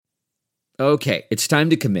Okay, it's time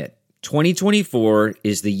to commit. 2024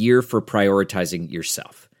 is the year for prioritizing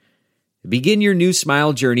yourself. Begin your new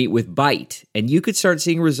smile journey with Byte, and you could start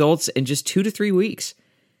seeing results in just 2 to 3 weeks.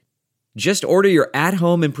 Just order your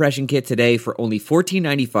at-home impression kit today for only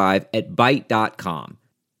 $14.95 at Byte.com.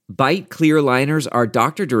 Byte clear liners are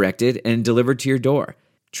doctor-directed and delivered to your door.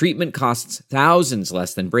 Treatment costs thousands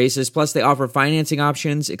less than braces, plus they offer financing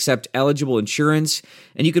options, accept eligible insurance,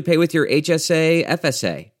 and you could pay with your HSA,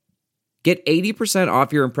 FSA. Get 80%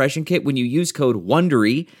 off your impression kit when you use code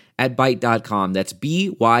WONDERY at Byte.com. That's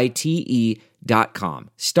BYTE.com.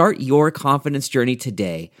 Start your confidence journey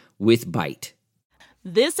today with Byte.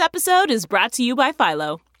 This episode is brought to you by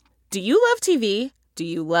Philo. Do you love TV? Do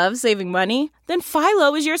you love saving money? Then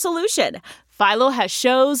Philo is your solution. Philo has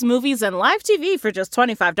shows, movies, and live TV for just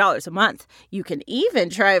 $25 a month. You can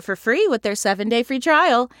even try it for free with their 7-day free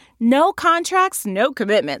trial. No contracts, no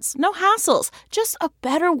commitments, no hassles. Just a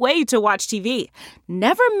better way to watch TV.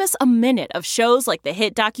 Never miss a minute of shows like the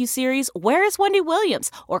hit docuseries Where is Wendy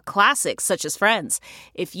Williams? Or classics such as Friends.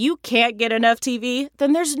 If you can't get enough TV,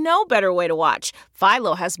 then there's no better way to watch.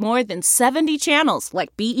 Philo has more than 70 channels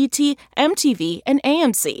like BET, MTV, and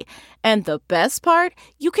AMC. And the best part?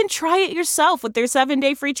 You can try it yourself with their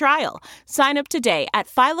 7-day free trial. Sign up today at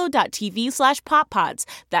philo.tv/poppods.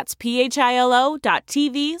 That's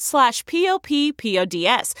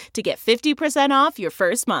philo.tv/POPPODS to get 50% off your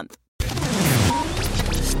first month.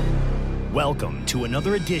 Welcome to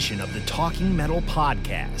another edition of the Talking Metal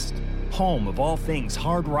Podcast, home of all things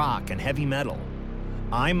hard rock and heavy metal.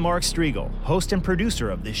 I'm Mark Striegel, host and producer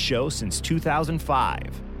of this show since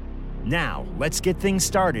 2005. Now, let's get things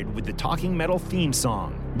started with the Talking Metal theme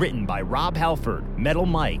song, written by Rob Halford, Metal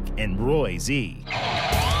Mike, and Roy Z. Communication,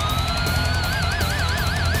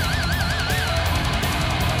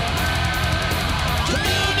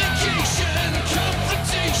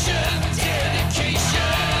 confrontation,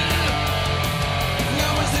 dedication.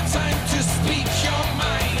 Now is the time to speak your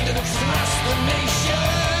mind and trust the nation.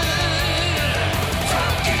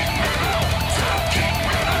 Talking metal, talking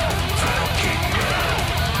metal, talking metal.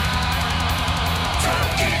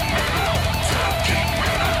 Talking metal, talking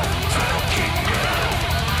metal, talking metal.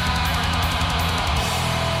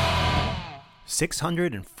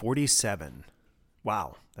 647.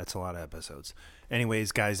 Wow, that's a lot of episodes.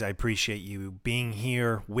 Anyways, guys, I appreciate you being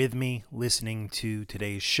here with me, listening to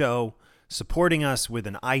today's show, supporting us with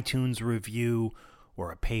an iTunes review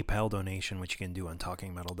or a PayPal donation, which you can do on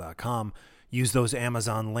TalkingMetal.com. Use those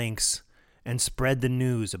Amazon links and spread the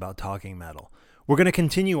news about Talking Metal. We're going to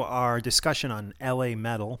continue our discussion on LA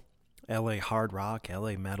metal, LA hard rock,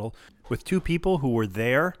 LA metal, with two people who were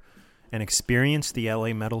there and experienced the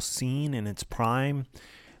LA metal scene in its prime.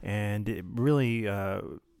 And it really,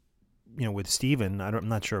 with Steven, I'm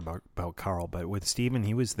not sure about Carl, but with Steven,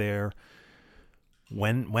 he was there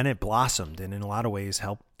when it blossomed and in a lot of ways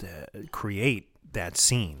helped create that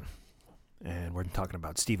scene. And we're talking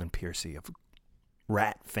about Stephen Pearcy of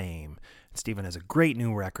Rat fame. Steven has a great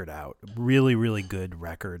new record out. Really, really good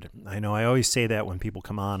record. I know I always say that when people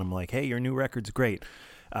come on. I'm like, hey, your new record's great.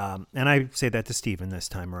 And I say that to Steven this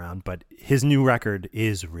time around, but his new record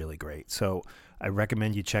is really great. So I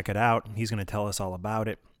recommend you check it out. He's going to tell us all about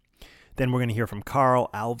it. Then we're going to hear from Carl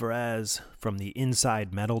Alvarez from the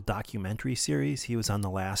Inside Metal documentary series. He was on the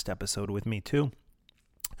last episode with me too.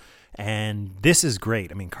 And this is great.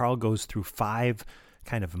 I mean, Carl goes through 5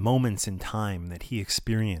 kind of moments in time that he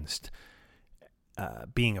experienced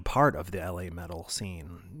being a part of the LA metal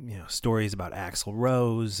scene. You know, stories about Axl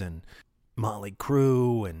Rose and Motley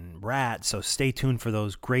Crue and Rat. So stay tuned for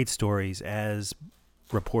those great stories as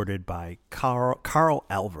reported by Carl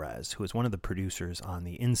Alvarez, who is one of the producers on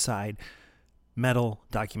the Inside Metal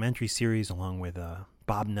documentary series, along with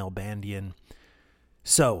Bob Nalbandian.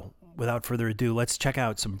 So, without further ado, let's check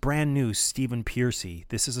out some brand new Stephen Pearcy.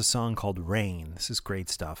 This is a song called Rain. This is great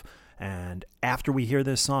stuff. And after we hear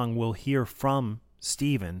this song, we'll hear from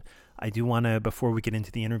Stephen. I do want to, before we get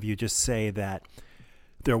into the interview, just say that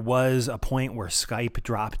there was a point where Skype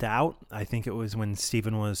dropped out. I think it was when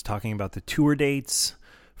Stephen was talking about the tour dates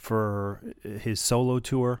for his solo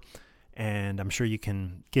tour. And I'm sure you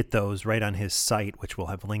can get those right on his site, which we'll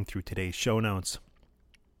have linked through today's show notes.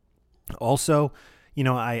 Also, you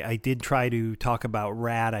know, I did try to talk about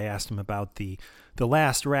Rat. I asked him about the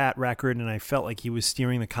last Rat record, and I felt like he was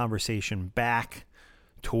steering the conversation back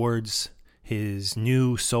towards his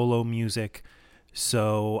new solo music.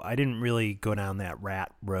 So I didn't really go down that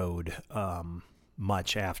Rat road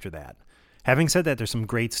much after that. Having said that, there's some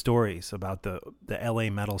great stories about the LA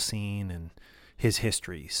metal scene and his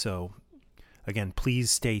history. So again, please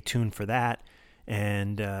stay tuned for that.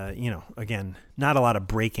 And, again, not a lot of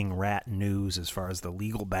breaking rat news as far as the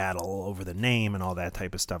legal battle over the name and all that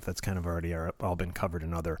type of stuff. That's kind of already all been covered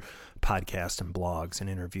in other podcasts and blogs and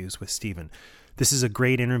interviews with Stephen. This is a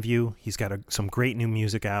great interview. He's got some great new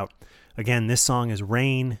music out. Again, this song is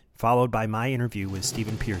Rain, followed by my interview with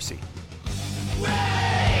Stephen Pearcy.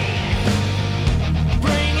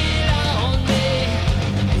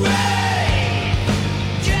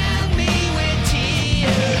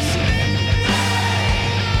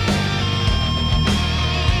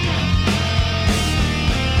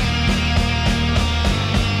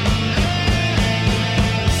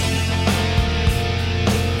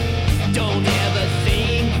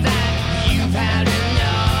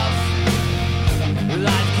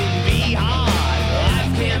 Life can be hard,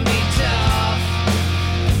 life can be tough.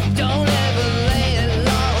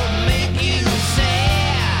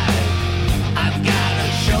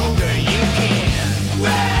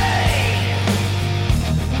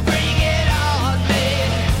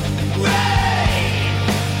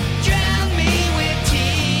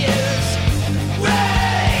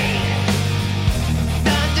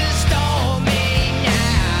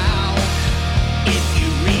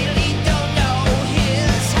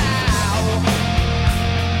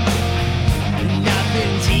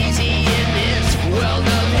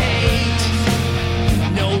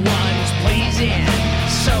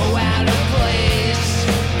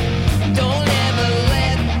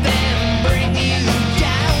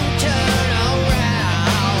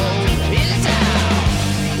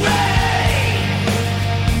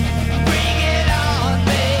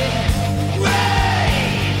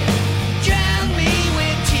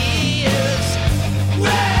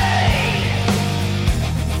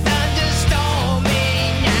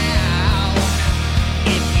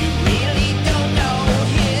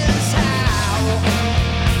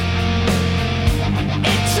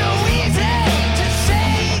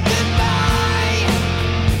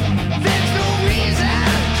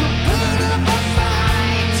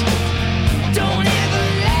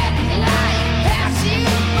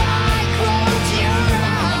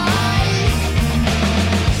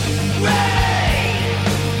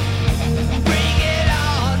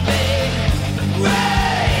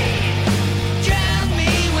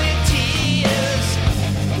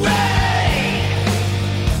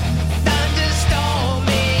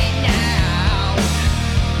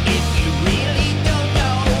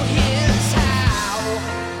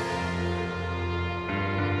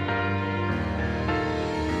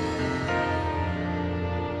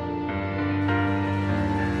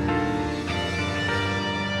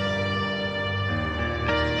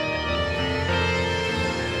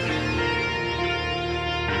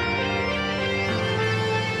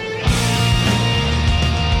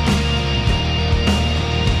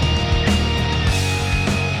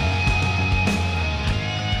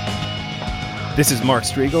 This is Mark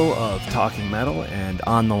Strigl of Talking Metal, and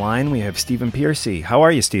on the line we have Stephen Pearcy. How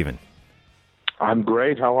are you, Stephen? I'm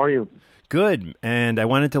great. How are you? Good. And I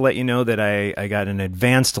wanted to let you know that I got an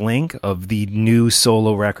advanced link of the new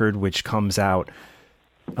solo record, which comes out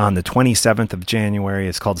on the 27th of January.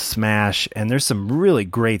 It's called Smash, and there's some really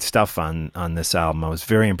great stuff on this album. I was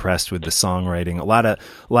very impressed with the songwriting. A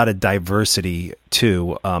lot of diversity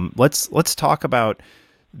too. Let's talk about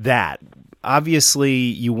that. Obviously,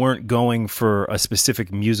 you weren't going for a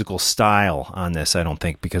specific musical style on this, I don't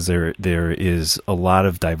think, because there is a lot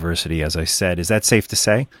of diversity, as I said. Is that safe to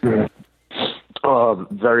say?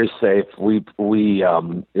 Very safe. We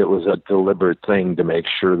it was a deliberate thing to make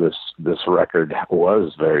sure this record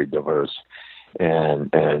was very diverse and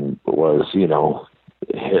was,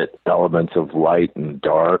 hit elements of light and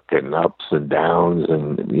dark and ups and downs,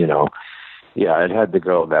 and yeah, it had to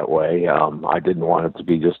go that way. I didn't want it to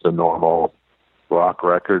be just a normal rock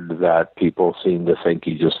record that people seem to think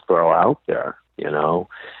you just throw out there,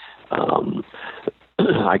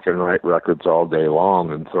 I can write records all day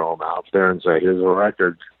long and throw them out there and say, here's a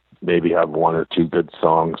record, maybe have one or two good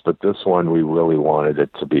songs, but this one we really wanted it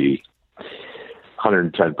to be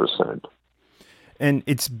 110%. And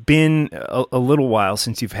it's been a little while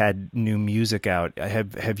since you've had new music out.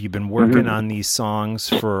 Have you been working on these songs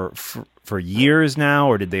for years now,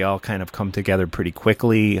 or did they all kind of come together pretty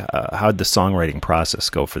quickly? How'd the songwriting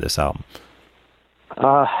process go for this album?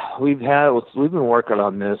 We've been working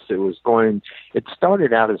on this. It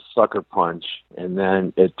started out as Sucker Punch, and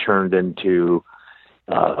then it turned into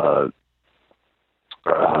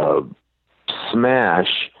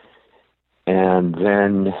Smash. And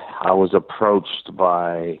then I was approached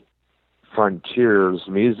by Frontiers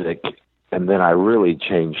Music, and then I really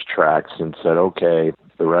changed tracks and said, okay,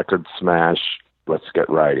 the record's Smash, let's get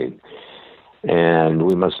writing. and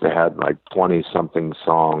we must have had like 20-something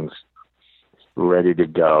songs ready to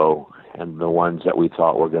go, and the ones that we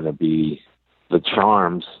thought were going to be the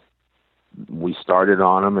charms, we started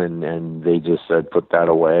on them, and they just said, put that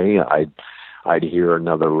away. I'd hear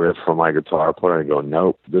another riff from my guitar player and go,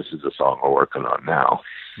 nope, this is the song we're working on now.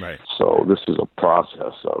 Right. So this is a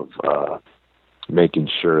process of making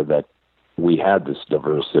sure that we had this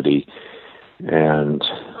diversity, and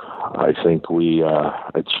I think we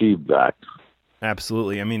achieved that.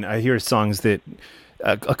 Absolutely. I mean, I hear songs that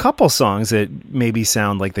a couple songs that maybe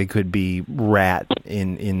sound like they could be Rat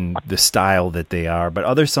in the style that they are, but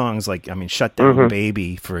other songs like, I mean, Shut Down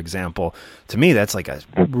Baby, for example, to me, that's like a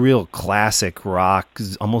real classic rock,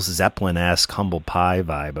 almost Zeppelin-esque Humble Pie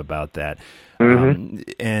vibe about that.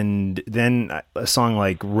 And then a song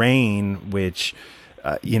like Rain, which,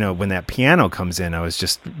 when that piano comes in, I was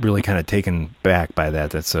just really kind of taken back by that.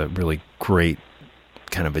 That's a really great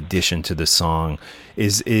kind of addition to the song.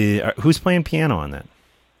 Is who's playing piano on that?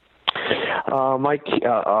 Mike,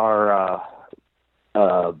 our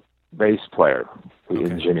bass player, the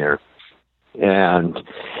engineer. And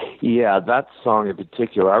yeah, that song in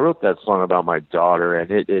particular, I wrote that song about my daughter, and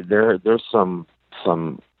there's some,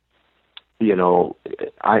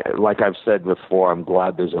 like I've said before, I'm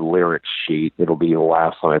glad there's a lyric sheet. It'll be the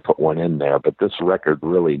last time I put one in there, but this record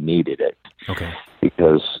really needed it. Okay.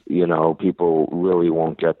 Because, people really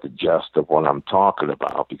won't get the gist of what I'm talking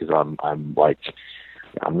about, because I'm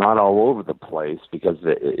not all over the place, because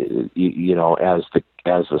as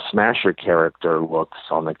the Smasher character looks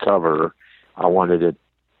on the cover, I wanted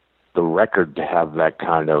the record to have that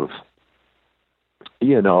kind of,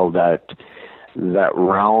 that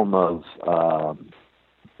realm of,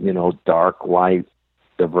 dark, light,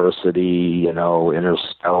 diversity,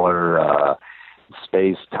 interstellar,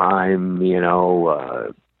 space-time,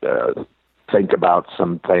 think about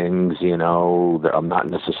some things, that I'm not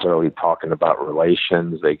necessarily talking about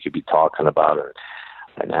relations. They could be talking about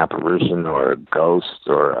an apparition or a ghost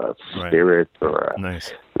or a spirit or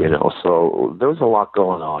nice. So there's a lot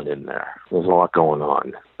going on in there. There's a lot going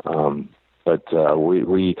on. But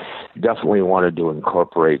we definitely wanted to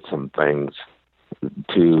incorporate some things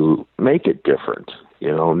to make it different,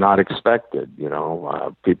 not expected.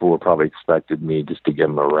 People were probably expected me just to give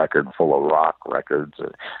them a record full of rock records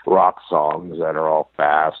and rock songs that are all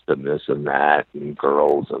fast and this and that and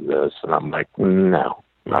girls and this. And I'm like, no,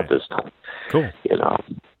 not this time. Cool.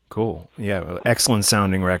 Cool. Yeah. Excellent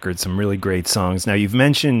sounding record. Some really great songs. Now you've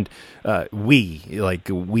mentioned we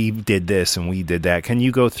did this and we did that. Can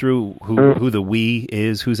you go through who the we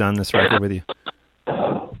is, who's on this record with you?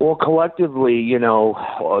 Well, collectively,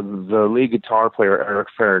 the lead guitar player, Eric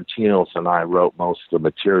Ferentinos, and I wrote most of the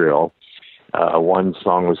material. One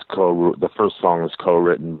song was the first song was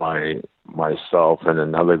co-written by myself and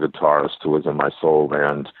another guitarist who was in my soul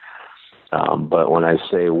band. But when I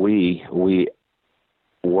say we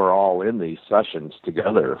were all in these sessions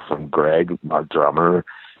together, from Greg, my drummer,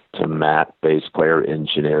 to Matt, bass player,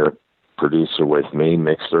 engineer, producer with me,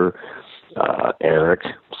 mixer, Eric,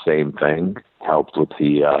 same thing, helped with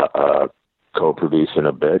the co-producing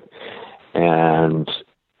a bit. And,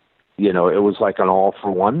 it was like an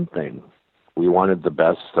all-for-one thing. We wanted the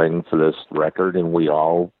best thing for this record, and we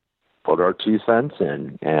all put our 2 cents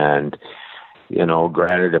in. And,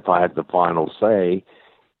 granted, if I had the final say,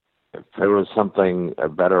 if there was a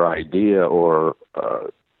better idea, or,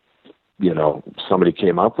 somebody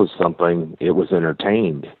came up with something, it was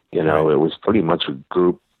entertained. It was pretty much a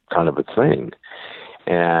group kind of a thing.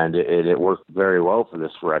 And it worked very well for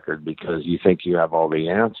this record, because you think you have all the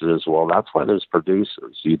answers. Well, that's why there's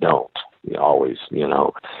producers. You don't. You always,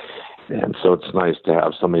 And so it's nice to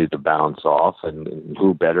have somebody to bounce off, and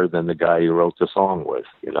who better than the guy you wrote the song with,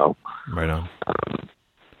 Right on.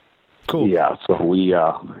 Cool. Yeah, so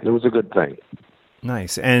it was a good thing.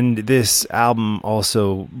 Nice. And this album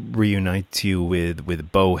also reunites you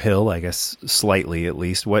with Beau Hill, I guess, slightly at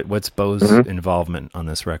least. What's Beau's involvement on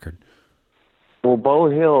this record? Well, Beau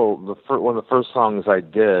Hill, one of the first songs I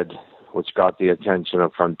did, which got the attention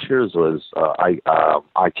of Frontiers, was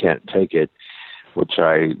I Can't Take It, which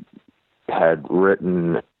I had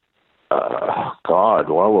written,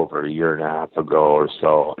 well over a year and a half ago or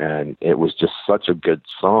so, and it was just such a good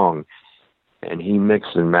song. And he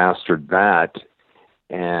mixed and mastered that,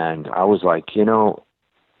 and I was like,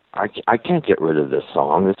 I can't get rid of this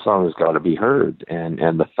song. This song has got to be heard.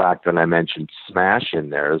 And the fact that I mentioned Smash in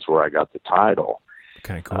there is where I got the title.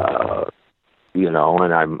 Okay, cool. And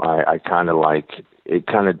I kind of it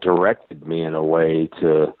kind of directed me in a way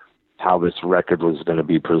to how this record was going to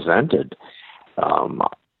be presented.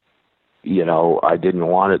 I didn't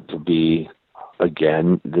want it to be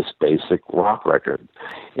again, this basic rock record.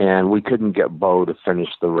 And we couldn't get Bo to finish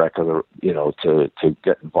the record, you know, to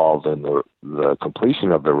get involved in the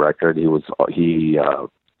completion of the record. He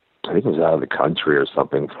I think he was out of the country or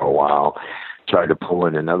something for a while. Tried to pull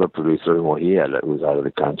in another producer. Well, was out of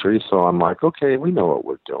the country. So I'm like, okay, we know what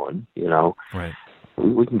we're doing, you know. Right.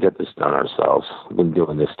 We can get this done ourselves. We've been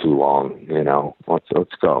doing this too long, you know.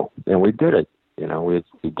 Let's go. And we did it. You know, we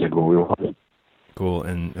did what we wanted. Cool.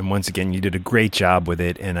 And once again, you did a great job with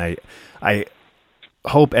it. And I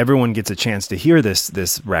hope everyone gets a chance to hear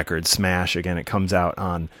this record, Smash. Again, it comes out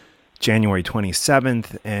on January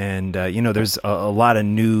 27th. And, you know, there's a lot of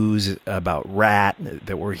news about Ratt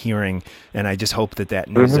that we're hearing. And I just hope that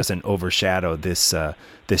news doesn't overshadow this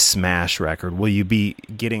Smash record. Will you be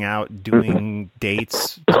getting out doing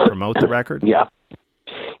dates to promote the record? Yeah.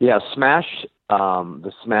 Yeah. Smash,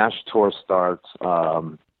 the Smash tour starts,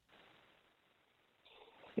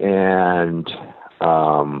 and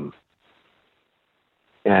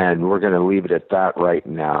we're going to leave it at that right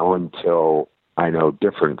now until I know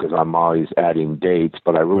different, because I'm always adding dates,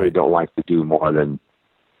 but I really don't like to do more than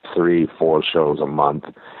 3-4 shows a month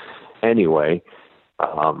anyway.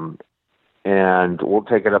 And we'll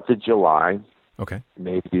take it up to July. Okay.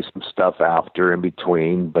 Maybe some stuff after in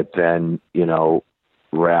between, but then, you know,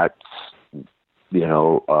 Ratt's, you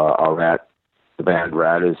know, the band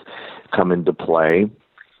Ratt is coming to play.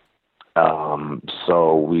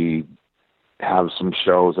 So we have some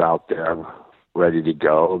shows out there ready to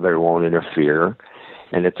go. They won't interfere.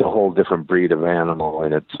 And it's a whole different breed of animal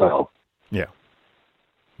in itself. Yeah.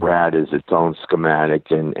 Ratt is its own schematic,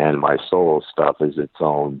 and my solo stuff is its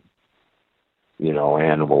own, you know,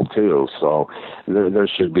 animal too. So there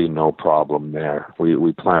should be no problem there.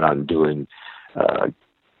 We plan on doing,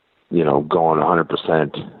 you know, going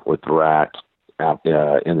 100% with Ratt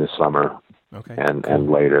in the summer. Okay.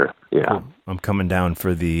 And later. Yeah. Cool. I'm coming down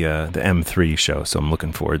for the M3 show, so I'm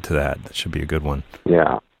looking forward to that. That should be a good one.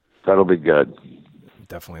 Yeah. That'll be good.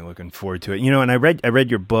 Definitely looking forward to it. You know, and I read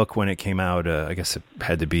your book when it came out. I guess it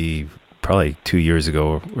had to be probably 2 years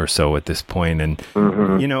ago or so at this point. And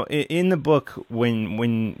you know, in the book,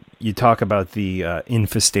 when you talk about the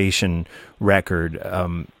Infestation record,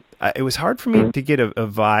 it was hard for me to get a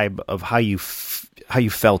vibe of how you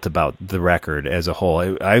felt about the record as a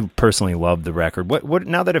whole. I personally loved the record. What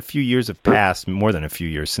now that a few years have passed, more than a few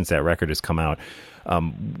years since that record has come out,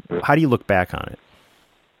 how do you look back on it?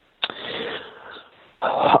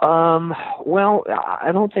 Well,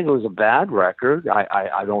 I don't think it was a bad record.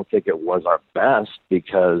 I don't think it was our best,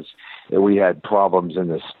 because we had problems in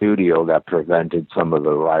the studio that prevented some of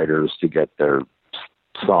the writers to get their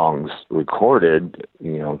songs recorded,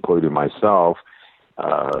 you know, including myself.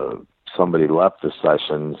 Somebody left the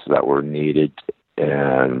sessions that were needed,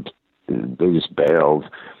 and they just bailed.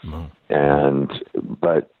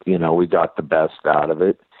 But you know, we got the best out of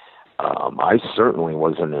it. I certainly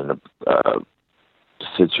wasn't in a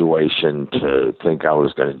situation to think I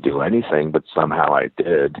was going to do anything, but somehow I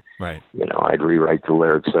did. Right. You know, I'd rewrite the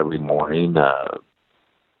lyrics every morning,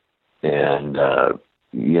 and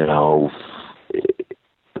you know,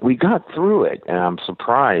 we got through it. And I'm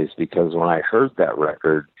surprised, because when I heard that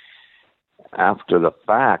record after the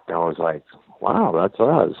fact, I was like, wow, that's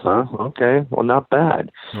us, huh? Okay, well, not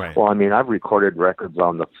bad. Right. Well, I mean, I've recorded records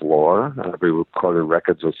on the floor. I've recorded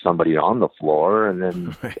records with somebody on the floor, and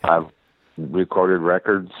then I've recorded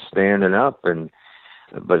records standing up.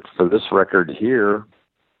 But for this record here,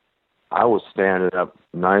 I was standing up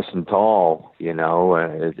nice and tall. You know,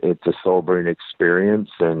 it's a sobering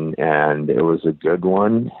experience, and it was a good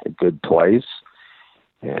one, a good place.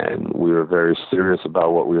 And we were very serious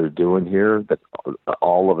about what we were doing here, that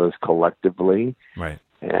all of us collectively. Right.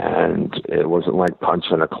 And it wasn't like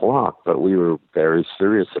punching a clock, but we were very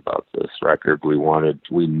serious about this record. We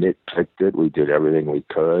nitpicked it. We did everything we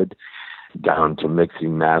could, down to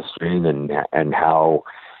mixing, mastering, and how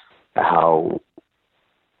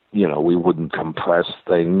you know, we wouldn't compress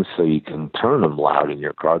things so you can turn them loud in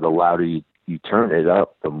your car. The louder you turn it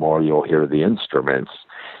up, the more you'll hear the instruments.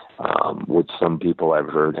 Which some people I've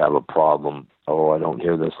heard have a problem. Oh, I don't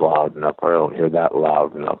hear this loud enough, or I don't hear that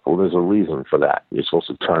loud enough. Well, there's a reason for that. You're supposed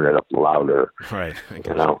to turn it up louder, right?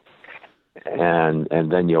 You know, and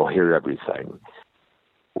then you'll hear everything.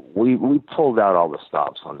 We pulled out all the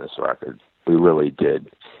stops on this record. We really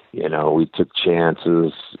did. You know, we took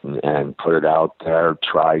chances and put it out there,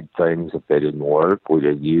 tried things. If they didn't work, we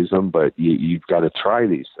didn't use them. But you've got to try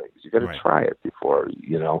these things. You've got to try it before,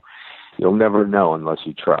 you know. You'll never know unless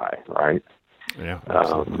you try, right? Yeah.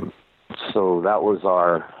 So that was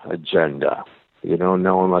our agenda. You don't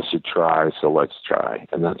know unless you try, so let's try.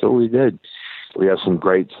 And that's what we did. we have some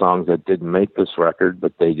great songs that didn't make this record,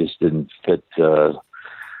 but they just didn't fit, the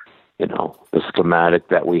schematic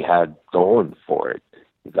that we had going for it.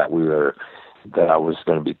 That I was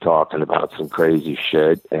going to be talking about some crazy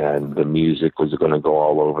shit, and the music was going to go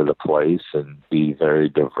all over the place and be very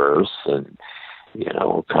diverse, and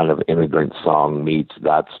kind of immigrant song meets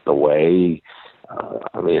That's the Way.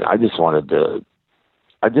 I just wanted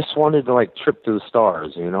to like trip to the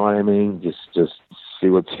stars, you know what I mean? Just see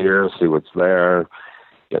what's here, see what's there,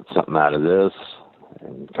 get something out of this,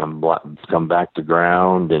 and come back to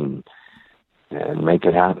ground and make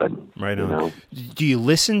it happen. Right on. Do you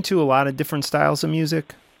listen to a lot of different styles of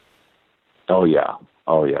music? Oh yeah.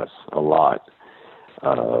 Oh yes, a lot.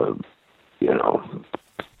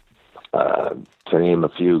 To name a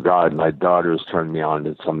few, God, my daughters turned me on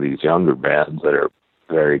to some of these younger bands that are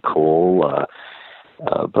very cool.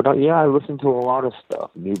 But I listen to a lot of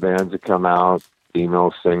stuff. New bands that come out,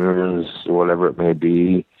 female singers, whatever it may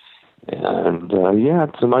be. And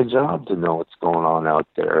it's my job to know what's going on out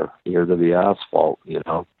there, ear to the asphalt,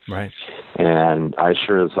 Right. And I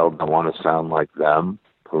sure as hell don't want to sound like them.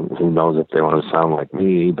 Who knows if they want to sound like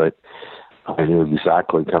me? But I knew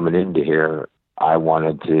exactly coming into here, I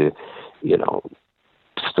wanted to,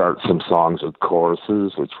 start some songs with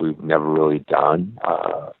choruses, which we've never really done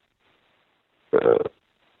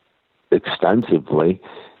extensively.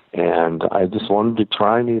 And I just wanted to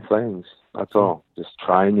try new things. That's all. Just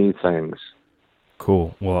try new things.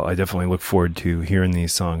 Cool. Well, I definitely look forward to hearing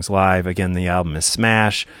these songs live. Again, the album is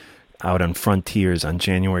Smash, out on Frontiers on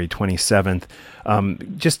January 27th.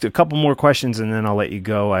 Just a couple more questions, and then I'll let you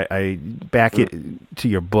go. I back it to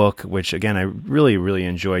your book, which, again, I really, really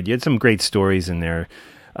enjoyed. You had some great stories in there.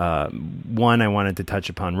 One I wanted to touch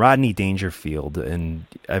upon, Rodney Dangerfield, and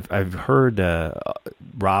I've heard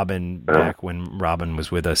Robin, back when Robin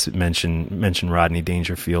was with us, mention Rodney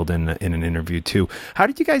Dangerfield in an interview too. How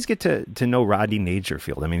did you guys get to know Rodney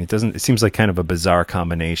Dangerfield? I mean, it seems like kind of a bizarre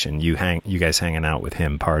combination. You guys hanging out with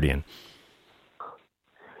him, partying.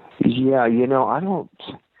 Yeah, I don't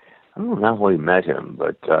know how we met him,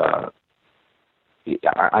 but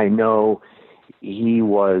I know he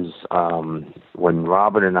was, when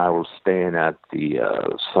Robin and I were staying at the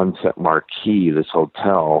Sunset Marquis, this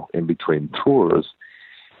hotel in between tours,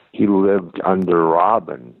 he lived under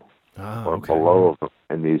Robin below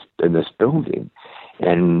in this building.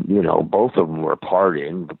 And, both of them were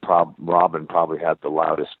partying. Robin probably had the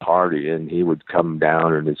loudest party, and he would come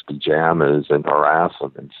down in his pajamas and harass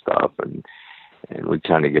him and stuff. And we'd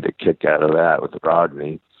kind of get a kick out of that with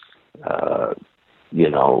Rodney.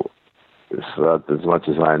 So that's as much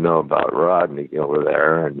as I know about Rodney over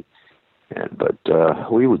there,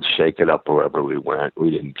 but we would shake it up wherever we went. We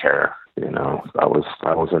didn't care, That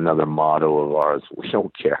was another motto of ours. We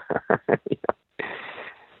don't care.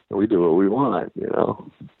 We do what we want,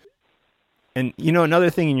 And another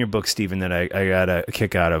thing in your book, Stephen, that I got a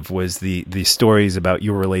kick out of was the stories about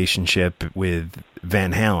your relationship with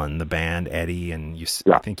Van Halen, the band, Eddie, and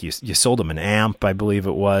I think you sold him an amp, I believe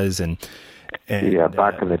it was, and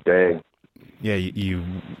back in the day. Yeah, you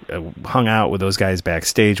hung out with those guys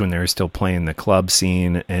backstage when they were still playing the club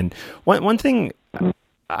scene. And one thing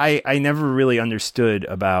I never really understood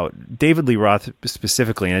about David Lee Roth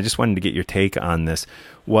specifically, and I just wanted to get your take on this,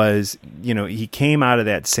 was, he came out of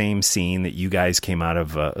that same scene that you guys came out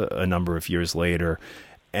of a number of years later.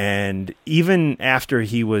 And even after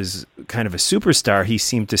he was kind of a superstar, he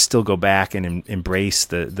seemed to still go back and embrace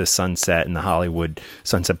the Sunset and the Hollywood,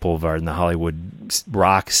 Sunset Boulevard and the Hollywood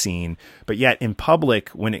rock scene. But yet in public,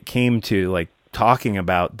 when it came to like talking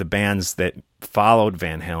about the bands that followed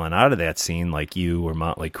Van Halen out of that scene, like you or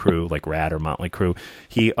Motley Crue, like Rat or Motley Crue,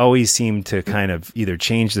 he always seemed to kind of either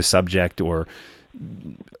change the subject or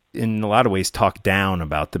in a lot of ways talk down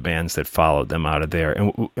about the bands that followed them out of there.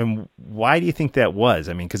 And why do you think that was?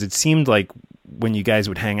 I mean, because it seemed like when you guys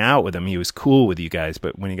would hang out with him, he was cool with you guys,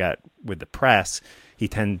 but when he got with the press, he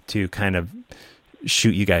tended to kind of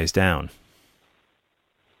shoot you guys down.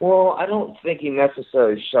 Well, I don't think he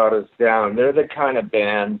necessarily shot us down. They're the kind of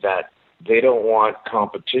band that they don't want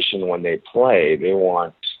competition when they play. They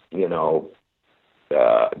want,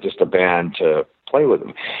 just a band to play with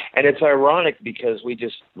them. And it's ironic because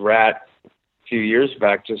Rat a few years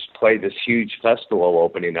back just played this huge festival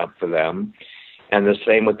opening up for them. And the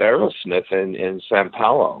same with Aerosmith in Sao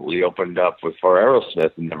Paulo. We opened up for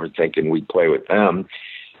Aerosmith and never thinking we'd play with them.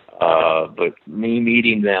 But me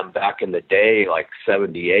meeting them back in the day, like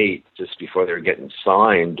 78, just before they were getting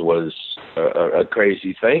signed, was a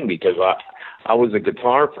crazy thing because I was a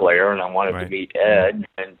guitar player and I wanted to meet Ed,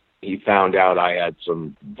 and he found out I had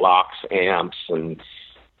some Vox amps and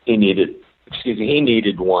he needed he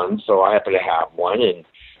needed one, so I happened to have one,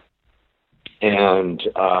 and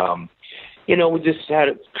we just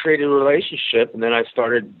had created a relationship, and then I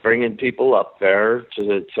started bringing people up there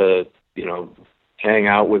to hang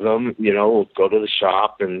out with them, go to the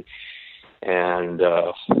shop, and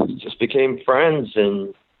just became friends,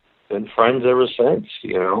 and been friends ever since,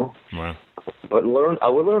 Wow. But I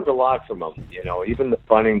learned a lot from them, even the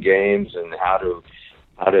fun and games and how to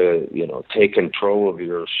take control of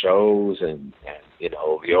your shows and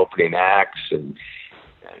the opening acts and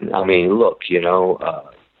I mean, look, a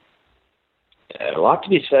lot to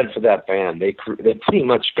be said for that band. They pretty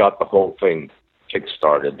much got the whole thing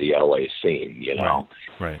kick-started, the LA scene,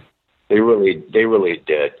 Right. They really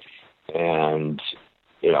did. And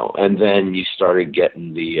and then you started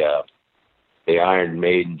getting the Iron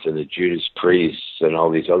Maidens and the Judas Priests and all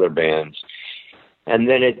these other bands. And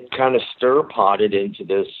then it kind of stir-potted into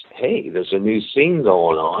this, hey, there's a new scene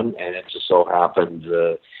going on, and it just so happened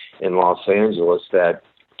in Los Angeles that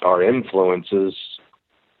our influences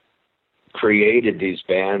created these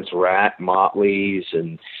bands, Rat, Mottley's,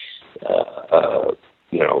 and,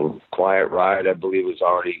 Quiet Riot, I believe, was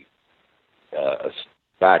already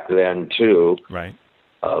back then, too. Right.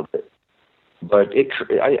 But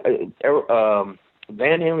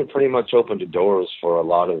Van Halen pretty much opened the doors for a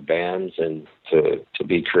lot of bands and to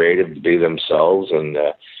be creative, to be themselves, and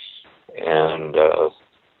the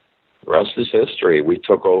rest is history. We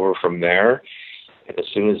took over from there, and as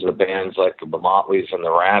soon as the bands like the Mottley's and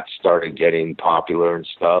the Rats started getting popular and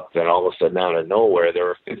stuff, then all of a sudden, out of nowhere, there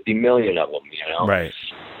were 50 million of them. Right.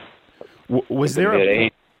 Was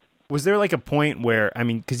there like a point where, I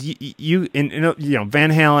mean, because you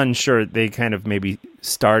Van Halen, sure, they kind of maybe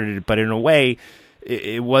started it, but in a way,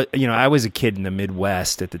 it was, I was a kid in the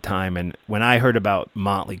Midwest at the time, and when I heard about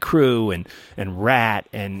Motley Crue and Rat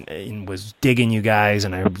and was digging you guys,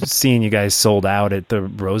 and I was seeing you guys sold out at the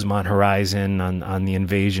Rosemont Horizon on the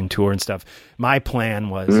Invasion tour and stuff, my plan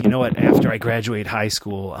was, you know what, after I graduate high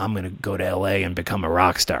school, I'm going to go to LA and become a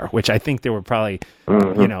rock star, which I think there were probably,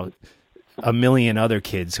 a million other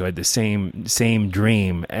kids who had the same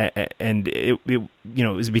dream, and it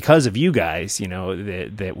was because of you guys,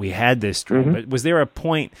 that we had this dream. Mm-hmm. But was there a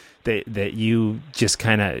point that you just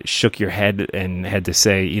kind of shook your head and had to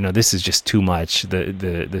say, this is just too much.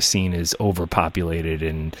 The scene is overpopulated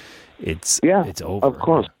and it's over. Of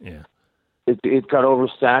course. Yeah. It got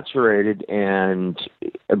oversaturated, and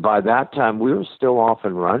by that time we were still off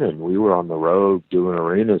and running. We were on the road doing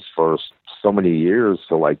arenas for so many years,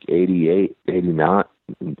 so like 88, 89,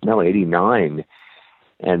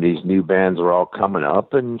 and these new bands were all coming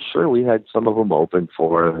up, and sure, we had some of them open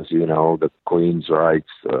for us, the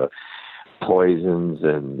Queensryches, Poisons,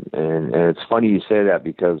 and it's funny you say that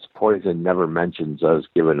because Poison never mentions us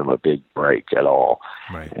giving them a big break at all.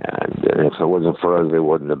 Right. And if it wasn't for us, they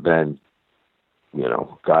wouldn't have been,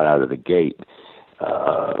 got out of the gate.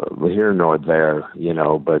 Here nor there,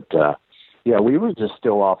 but we were just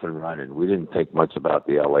still off and running. We didn't think much about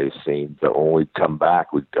the LA scene, but when we'd come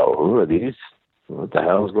back, we'd go, who are these? What the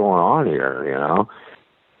hell's going on here,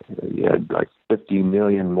 You had like 50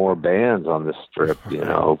 million more bands on the strip,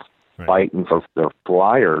 Right. Fighting for their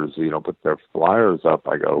flyers, put their flyers up.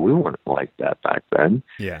 I go, we weren't like that back then.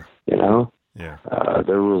 Yeah. Yeah.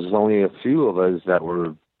 There was only a few of us that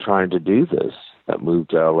were trying to do this, that moved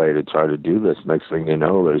to LA to try to do this. Next thing you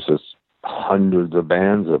know, there's just hundreds of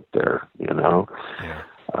bands up there, Yeah.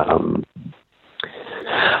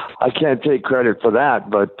 I can't take credit for that,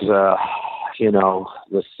 but, the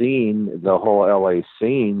scene, the whole LA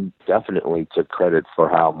scene definitely took credit for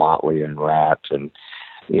how Motley and Rat and,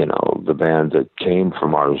 the bands that came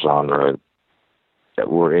from our genre that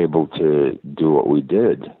were able to do what we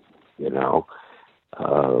did,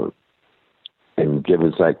 and give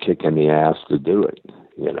us that kick in the ass to do it,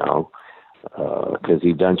 because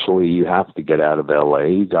eventually you have to get out of LA.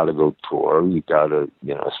 You got to go tour. You got to,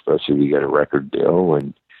 especially if you get a record deal,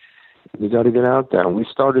 and you got to get out there. And we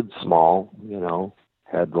started small,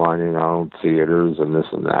 headlining our own theaters and this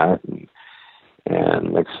and that.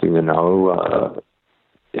 And next thing you know,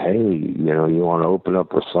 hey, you want to open up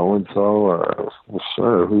for so-and-so? Or, well,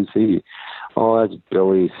 sure, who's he? Oh, that's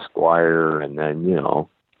Billy Squire. And then,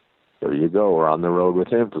 there you go. We're on the road with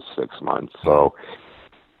him for 6 months. So,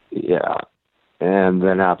 yeah. And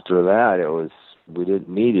then after that, we didn't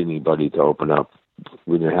need anybody to open up.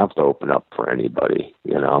 We didn't have to open up for anybody,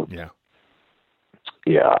 Yeah.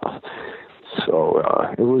 Yeah. So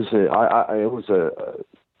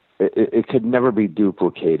it could never be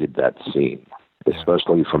duplicated, that scene,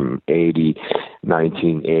 especially from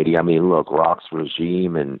 1980. I mean, look, Rock's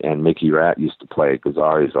Regime and Mickey Rat used to play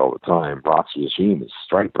Gazzarri's all the time. Rock's Regime is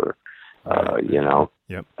Striper. You know.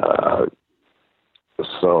 Yep.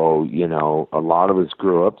 So, you know, a lot of us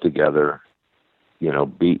grew up together, you know,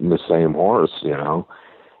 beating the same horse, you know.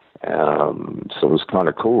 So it was kind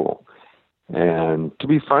of cool. And to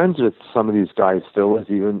be friends with some of these guys still is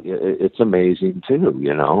it's amazing too,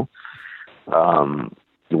 you know.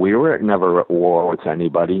 We were never at war with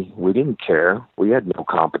anybody. We didn't care. We had no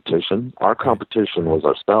competition. Our competition was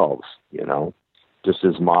ourselves, you know, just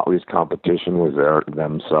as Motley's competition was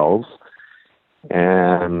themselves.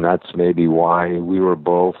 And that's maybe why we were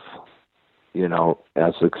both, you know,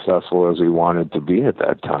 as successful as we wanted to be at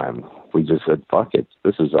that time. We just said, fuck it,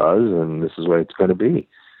 this is us, and this is what it's going to be.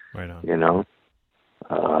 Right on. You know,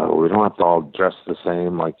 we don't have to all dress the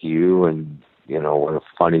same like you and, you know, wear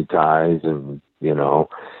funny ties and, you know,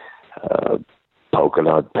 polka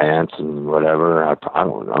dot pants and whatever. I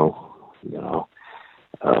don't know, you know.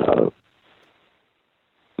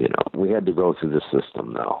 You know, we had to go through the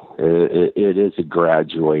system, though. It is a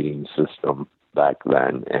graduating system back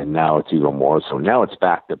then, and now it's even more so. Now it's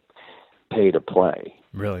back to pay to play.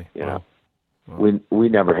 Really? You know, Wow. we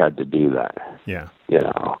never had to do that. Yeah. You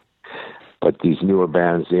know, but these newer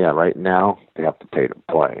bands, yeah, right now they have to pay to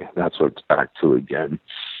play. That's what it's back to again.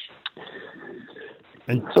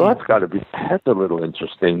 And So that's a little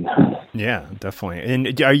interesting. yeah, definitely.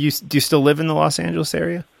 And do you still live in the Los Angeles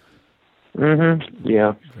area? Mm-hmm.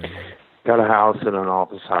 Yeah. Got a house and an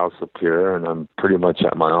office house up here, and I'm pretty much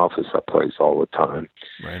at my office place all the time.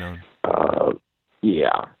 Right on.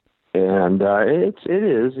 Yeah. And it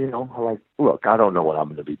is, you know, like, look, I don't know what I'm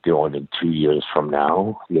going to be doing in 2 years from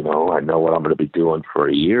now. You know, I know what I'm going to be doing for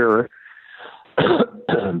a year.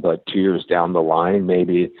 But 2 years down the line,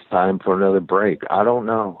 maybe it's time for another break. I don't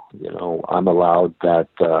know. You know, I'm allowed that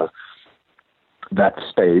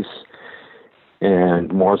space.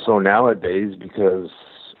 And more so nowadays because,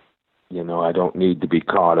 you know, I don't need to be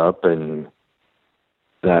caught up in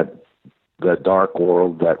that dark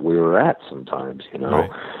world that we were at sometimes, you know.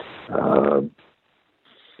 Right.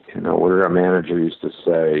 You know, what our manager used to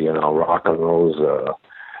say, you know, rock and roll's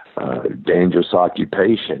a dangerous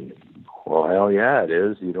occupation. Well, hell yeah, it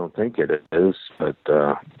is. You don't think it is, but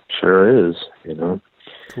sure is, you know.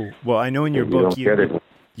 Cool. Well, I know in your You book don't get it.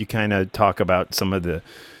 you kind of talk about some of the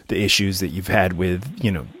issues that you've had with,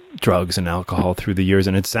 you know, drugs and alcohol through the years,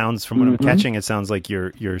 and it sounds, from what I'm catching, it sounds like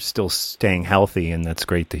you're still staying healthy, and that's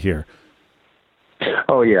great to hear.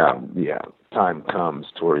 Oh yeah. Time comes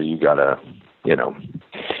to where you gotta, you know,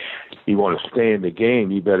 you want to stay in the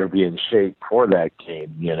game, you better be in shape for that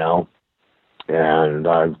game, you know. And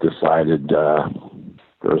I've decided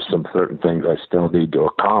there's some certain things I still need to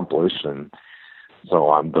accomplish, and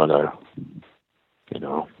so I'm gonna, you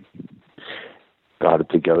know, got it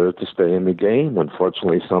together to stay in the game.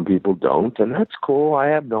 Unfortunately, some people don't, and that's cool. I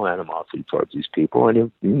have no animosity towards these people, and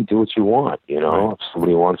you can do what you want, you know. Right. If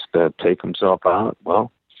somebody wants to take himself out,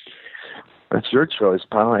 well, that's your choice,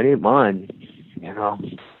 pal. It ain't mine, you know.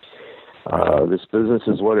 This business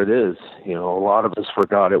is what it is. You know, a lot of us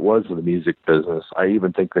forgot it was the music business. I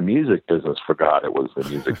even think the music business forgot it was the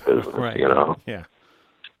music business, Right. you know. Yeah.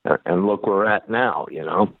 And look where we're at now, you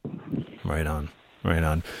know. Right on. Right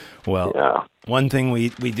on. Well, Yeah. one thing we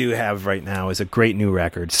do have right now is a great new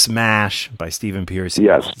record, Smash by Stephen Pearcy.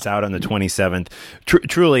 Yes. It's out on the 27th.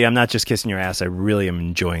 Truly, I'm not just kissing your ass. I really am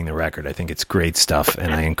enjoying the record. I think it's great stuff,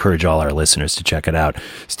 and I encourage all our listeners to check it out.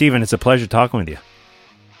 Stephen, it's a pleasure talking with you.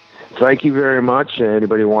 Thank you very much.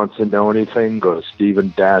 Anybody wants to know anything, go to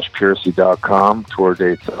stephen-piercy.com. Tour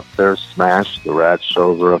dates up there. Smash, the Rat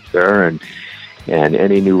shows are up there, and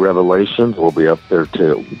any new revelations will be up there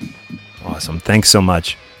too. Awesome. Thanks so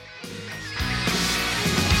much.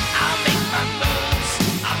 I'll make my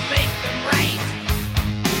moves, I'll make them right.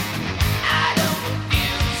 I don't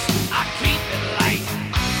refuse, I keep it light.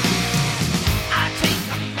 I take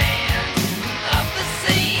command of the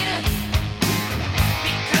scene,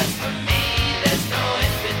 because for me there's no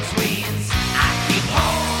in-betweens. I keep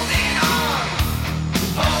holding on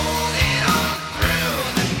through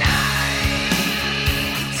the night.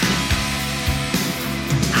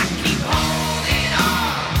 I keep holding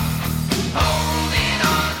on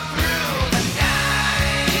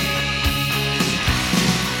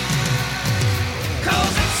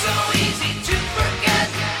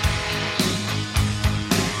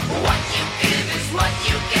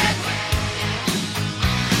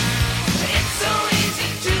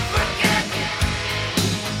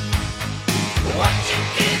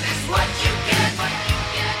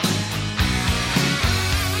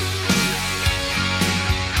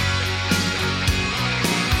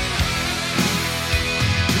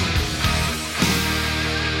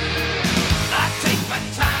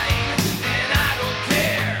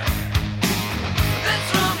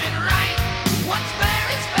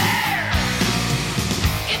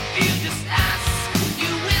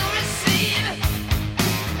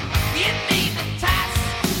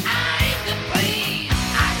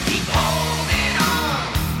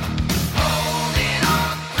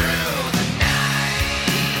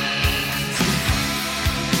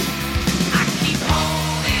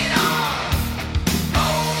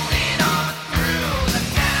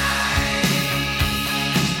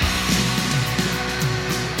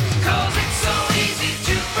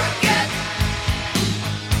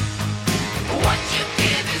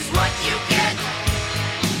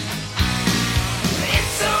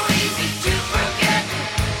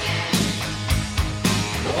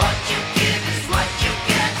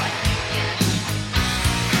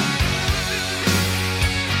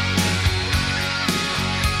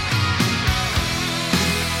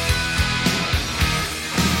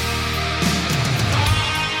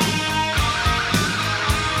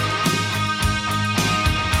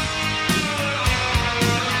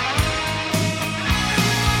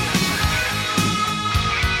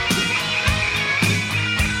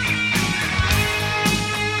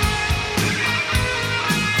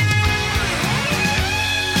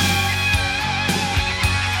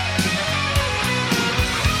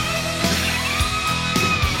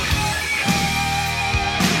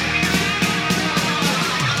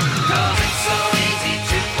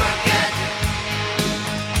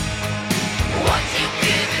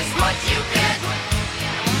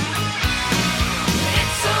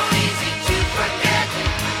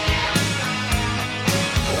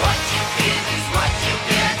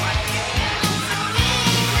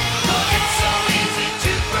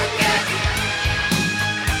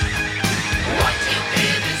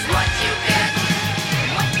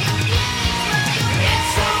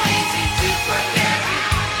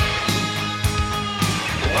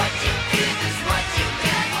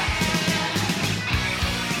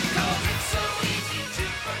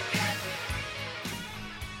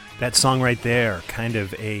That song right there, kind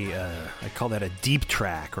of I call that a deep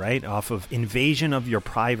track, right? Off of Invasion of Your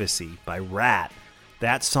Privacy by Rat.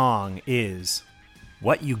 That song is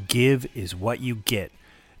What You Give Is What You Get.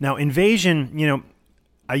 Now, Invasion,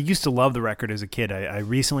 I used to love the record as a kid. I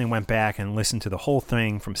recently went back and listened to the whole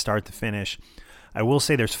thing from start to finish. I will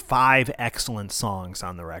say there's 5 excellent songs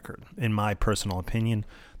on the record, in my personal opinion.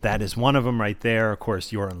 That is one of them right there. Of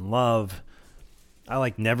course, You're in Love. I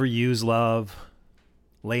like Never Use Love.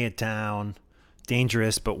 Lay It Down,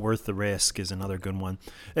 Dangerous but Worth the Risk is another good one.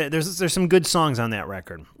 There's some good songs on that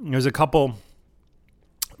record. There's a couple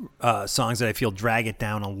songs that I feel drag it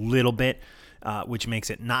down a little bit, which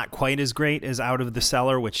makes it not quite as great as Out of the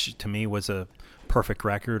Cellar, which to me was a perfect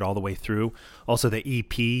record all the way through. Also the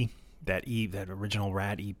EP, that original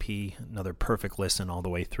Rat EP, another perfect listen all the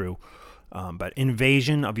way through. But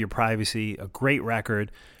Invasion of Your Privacy, a great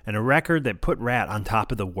record, and a record that put Rat on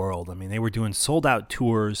top of the world. I mean, they were doing sold-out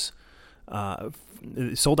tours,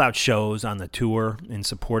 sold-out shows on the tour in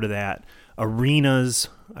support of that. Arenas,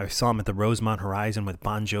 I saw them at the Rosemont Horizon with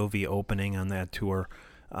Bon Jovi opening on that tour.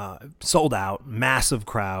 Sold out, massive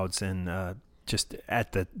crowds, and just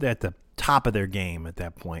at the top of their game at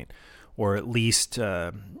that point, or at least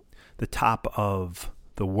the top of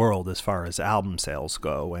the world as far as album sales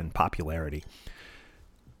go and popularity.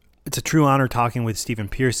 It's a true honor talking with Stephen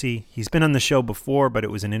Pearcy. He's been on the show before, but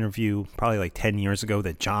it was an interview probably like 10 years ago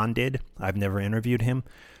that John did. I've never interviewed him,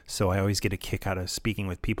 so I always get a kick out of speaking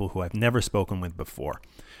with people who I've never spoken with before.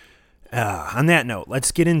 On that note,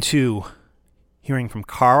 let's get into hearing from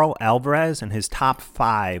Carl Alvarez and his top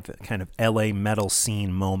 5 kind of LA metal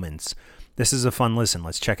scene moments. This is a fun listen.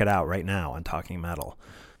 Let's check it out right now on Talking Metal.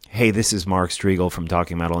 Hey, this is Mark Striegel from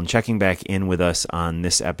Talking Metal, and checking back in with us on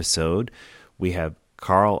this episode, we have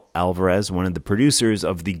Carl Alvarez, one of the producers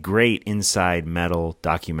of the great Inside Metal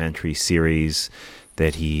documentary series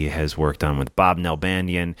that he has worked on with Bob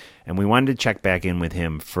Nalbandian, and we wanted to check back in with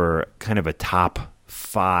him for kind of a top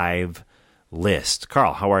 5 list.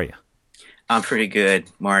 Carl, how are you? I'm pretty good,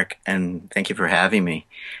 Mark, and thank you for having me.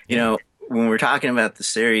 When we're talking about the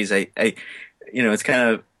series, it's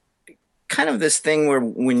kind of this thing where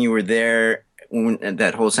when you were there,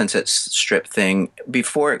 that whole Sunset Strip thing,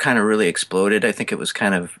 before it kind of really exploded, I think it was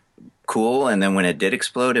kind of cool. And then when it did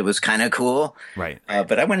explode, it was kind of cool. Right.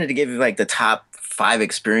 But I wanted to give you like the top 5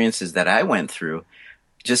 experiences that I went through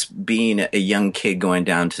just being a young kid going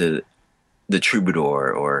down to the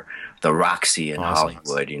Troubadour or the Roxy in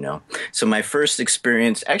Hollywood, So my first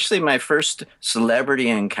experience, actually my first celebrity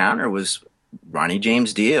encounter was Ronnie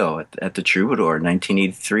James Dio at the Troubadour,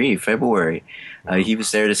 1983, February. He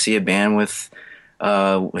was there to see a band with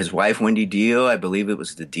his wife, Wendy Dio. I believe it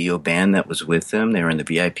was the Dio band that was with him. They were in the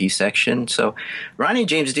VIP section. So Ronnie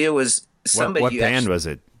James Dio was somebody. What band was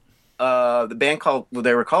it? The band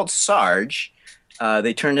they were called Sarge.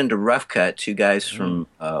 They turned into Rough Cut. 2 guys from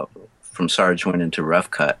Sarge went into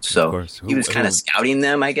Rough Cut. So he was kind of scouting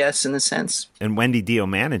them, I guess, in a sense. And Wendy Dio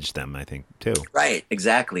managed them, I think, too. Right,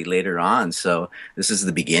 exactly, later on. So this is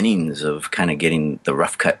the beginnings of kind of getting the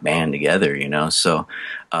Rough Cut band together, So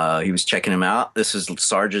he was checking them out. This is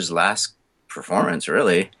Sarge's last performance,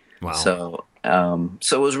 really. Wow. So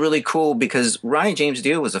it was really cool because Ronnie James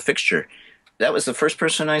Dio was a fixture. That was the first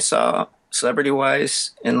person I saw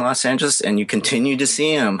celebrity-wise in Los Angeles, and you continue to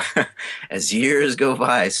see him as years go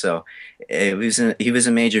by. So he was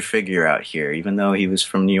a major figure out here. Even though he was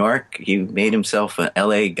from New York, he made himself an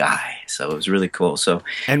LA guy. So it was really cool. So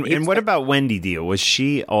and what about Wendy Dio? Was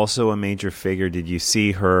she also a major figure? Did you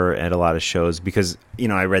see her at a lot of shows? Because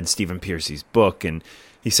I read Stephen Pearcy's book, and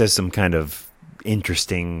he says some kind of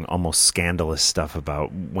interesting, almost scandalous stuff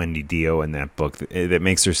about Wendy Dio in that book that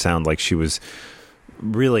makes her sound like she was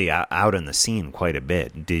really out on the scene quite a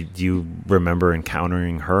bit. Did you remember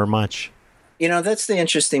encountering her much? That's the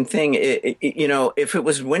interesting thing. If it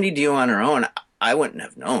was Wendy Dio on her own, I wouldn't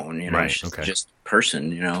have known. Right, she's okay. just a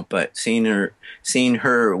person. But seeing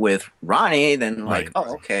her with Ronnie, then like, Right.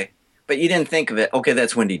 Oh, okay. But you didn't think of it, okay,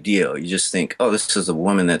 that's Wendy Dio. You just think, oh, this is a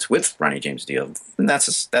woman that's with Ronnie James Dio. And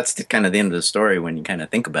that's kind of the end of the story when you kind of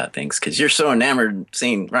think about things, because you're so enamored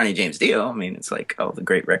seeing Ronnie James Dio. I mean, it's like all the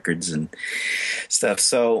great records and stuff.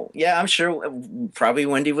 So, yeah, I'm sure probably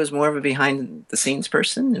Wendy was more of a behind-the-scenes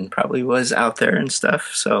person and probably was out there and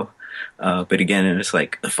stuff. So, but again, it was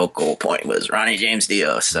like the focal point was Ronnie James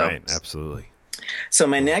Dio. So, Right, absolutely. So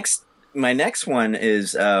my next one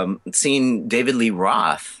is seeing David Lee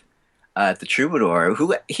Roth at the Troubadour,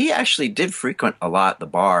 who he actually did frequent a lot the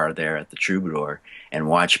bar there at the Troubadour and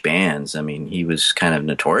watch bands. I mean, he was kind of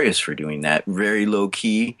notorious for doing that. Very low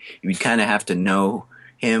key. You'd kind of have to know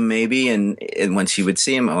him maybe, and once you would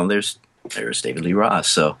see him, oh, there's there's David Lee Roth.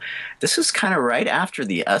 So this is kind of right after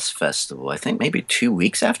the US Festival. I think maybe 2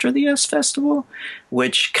 weeks after the US Festival,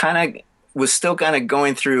 which kind of was still kind of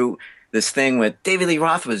going through this thing with David Lee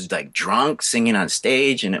Roth was like drunk singing on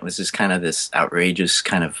stage, and it was just kind of this outrageous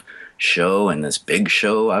kind of show, and this big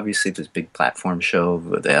show, obviously this big platform show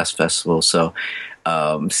with the US Festival. So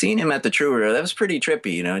seeing him at the Troubadour, that was pretty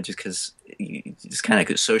trippy, you know, just because you just kind of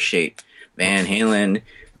could associate Van Halen,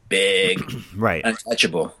 big, right,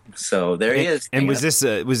 untouchable. So there he is. And was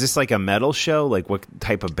this like a metal show? Like what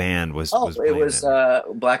type of band was? It was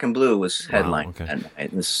Black and Blue was headline. Okay.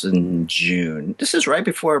 And this is in June. This is right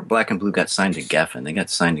before Black and Blue got signed to Geffen. They got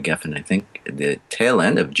signed to Geffen, I think, at the tail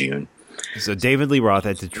end of June. So David Lee Roth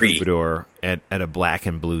at the Troubadour at a Black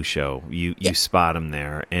and Blue show. You spot him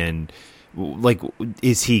there, and like,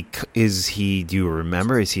 is he? Do you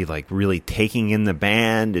remember? Is he like really taking in the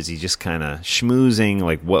band? Is he just kind of schmoozing?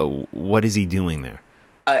 Like, what is he doing there?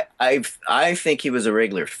 I think he was a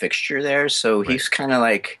regular fixture there. So he's kind of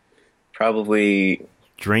like probably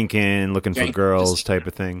drinking, looking for girls, type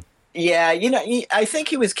of thing. Yeah, you know, I think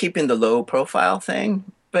he was keeping the low profile thing.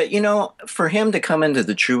 But, you know, for him to come into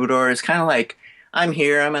the Troubadour, it's kind of like, I'm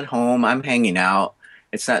here, I'm at home, I'm hanging out.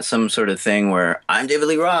 It's not some sort of thing where I'm David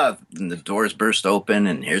Lee Roth and the doors burst open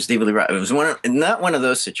and here's David Lee Roth. It was not one of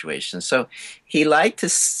those situations. So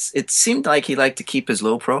it seemed like he liked to keep his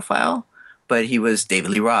low profile, but he was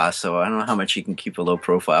David Lee Roth. So I don't know how much he can keep a low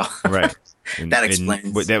profile. Right. That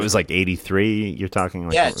explains. That was like 83. You're talking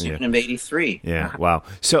like June of 83. Yeah. Wow.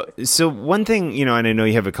 So one thing, you know, and I know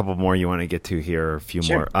you have a couple more you want to get to here, a few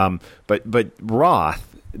more. But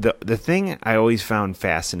Roth, the thing I always found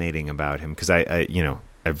fascinating about him, because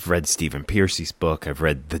I've read Stephen Pearcy's book, I've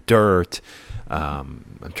read The Dirt.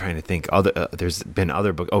 I'm trying to think. There's been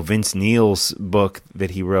other books. Vince Neil's book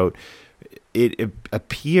that he wrote. It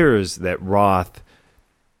appears that Roth,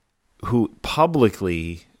 who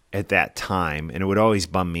publicly at that time, and it would always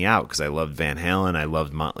bum me out because I loved Van Halen, I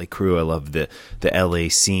loved Motley Crue, I loved the LA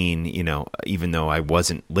scene, you know, even though I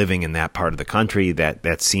wasn't living in that part of the country,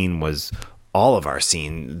 that scene was all of our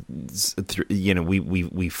scene. You know,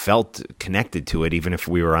 we felt connected to it even if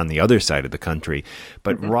we were on the other side of the country.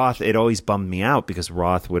 But Roth, it always bummed me out because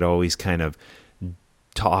Roth would always kind of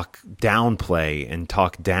downplay and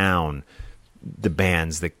talk down the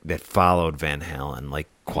bands that followed Van Halen, like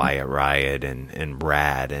Quiet Riot and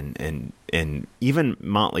Rad and even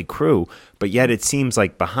Motley Crue, but yet it seems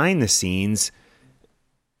like behind the scenes,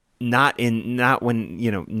 not in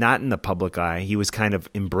the public eye, he was kind of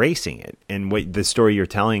embracing it. And what the story you're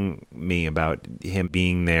telling me about him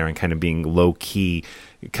being there and kind of being low key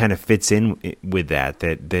kind of fits in with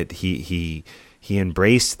that he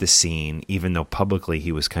embraced the scene even though publicly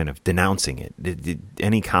he was kind of denouncing it. Did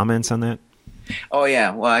any comments on that? Oh,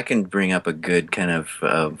 yeah. Well, I can bring up a good kind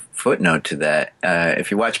of footnote to that. If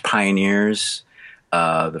you watch Pioneers,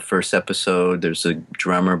 the first episode, there's a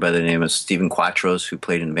drummer by the name of Stephen Quatros who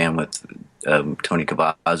played in a band with Tony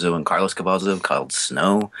Cavazzo and Carlos Cavazzo called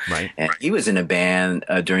Snow. Right. And he was in a band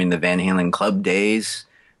during the Van Halen club days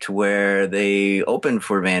to where they opened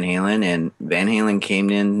for Van Halen, and Van Halen came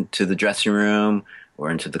into the dressing room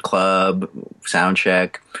or into the club, sound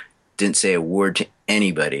check, didn't say a word to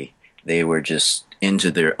anybody. They were just into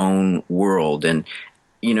their own world. And,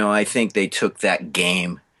 you know, I think they took that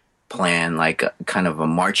game plan like a kind of a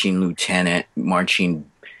marching lieutenant,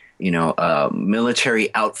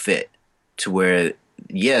 military outfit to where,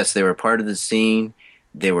 yes, they were part of the scene.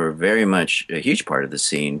 They were very much a huge part of the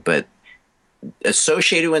scene, but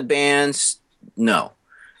associated with bands, no.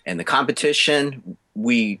 And the competition,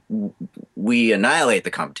 we annihilate the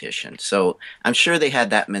competition. So I'm sure they had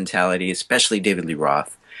that mentality, especially David Lee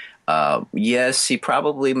Roth. Yes, he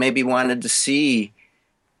probably maybe wanted to see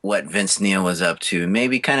what Vince Neil was up to,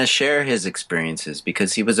 maybe kind of share his experiences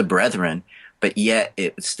because he was a brethren, but yet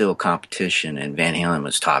it was still competition, and Van Halen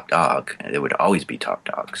was top dog. It would always be top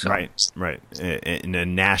dog. So. Right. In a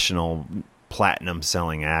national platinum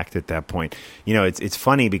selling act at that point. You know, it's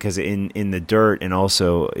funny because in The Dirt and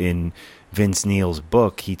also in Vince Neil's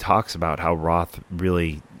book, he talks about how Roth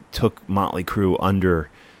really took Motley Crue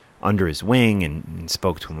under his wing and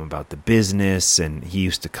spoke to him about the business, and he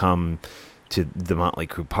used to come to the Motley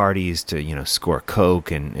Crue parties to, you know, score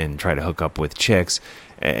coke and try to hook up with chicks,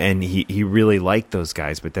 and he really liked those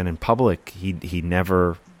guys, but then in public he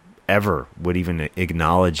never ever would even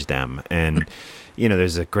acknowledge them. And you know,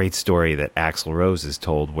 there's a great story that Axl Rose has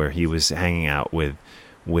told where he was hanging out with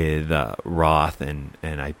Roth and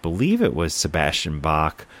I believe it was Sebastian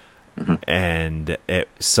Bach. Mm-hmm. And at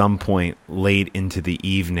some point late into the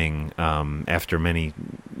evening, after many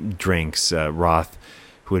drinks, Roth,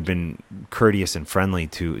 who had been courteous and friendly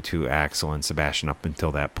to Axl and Sebastian up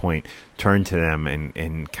until that point, turned to them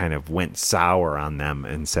and kind of went sour on them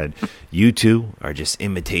and said, "You two are just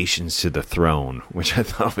invitations to the throne," which I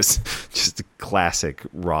thought was just a classic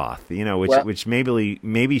Roth, which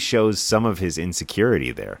maybe shows some of his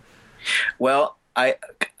insecurity there. Well, I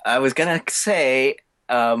was gonna say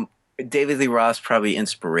David Lee Roth's probably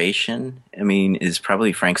inspiration. I mean, is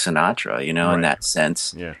probably Frank Sinatra, in that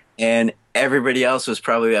sense. Yeah. And everybody else was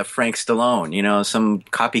probably a Frank Stallone, some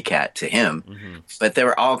copycat to him. Mm-hmm. But they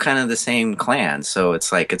were all kind of the same clan, so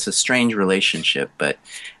it's like it's a strange relationship. But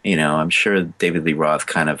I'm sure David Lee Roth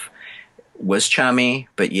kind of was chummy,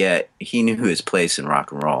 but yet he knew his place in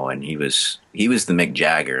rock and roll, and he was the Mick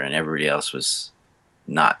Jagger, and everybody else was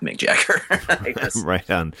not Mick Jagger. I guess. Right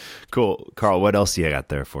on. Cool. Carl, what else do you got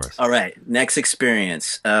there for us? All right. Next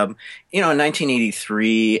experience. In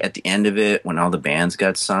 1983, at the end of it, when all the bands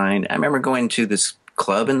got signed, I remember going to this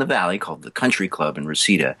club in the Valley called the Country Club in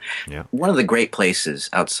Reseda. Yeah. One of the great places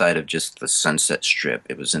outside of just the Sunset Strip.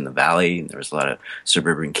 It was in the Valley, and there was a lot of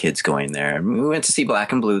suburban kids going there. And we went to see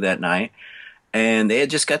Black and Blue that night. And they had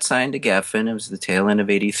just got signed to Geffen. It was the tail end of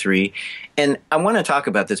 '83, and I want to talk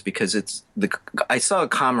about this because I saw a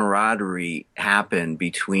camaraderie happen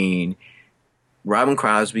between Robin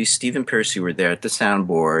Crosby, Stephen Pearcy were there at the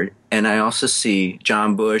soundboard, and I also see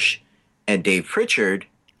John Bush and Dave Pritchard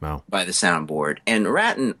by the soundboard. And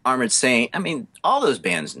Rat and Armored Saint, I mean, all those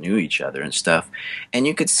bands knew each other and stuff, and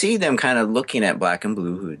you could see them kind of looking at Black and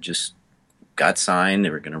Blue, who had just got signed. They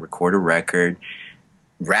were going to record a record.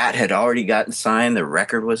 Rat had already gotten signed. The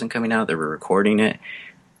record wasn't coming out. They were recording it.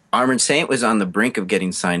 Armored Saint was on the brink of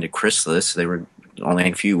getting signed to Chrysalis. They were only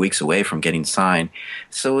a few weeks away from getting signed.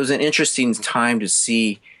 So it was an interesting time to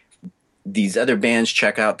see these other bands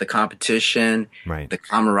check out the competition, right. The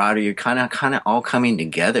camaraderie, kind of all coming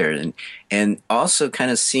together, and also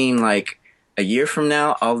kind of seeing like a year from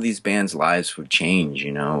now, all these bands' lives would change.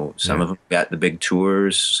 Some of them got the big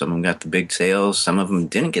tours, some of them got the big sales, some of them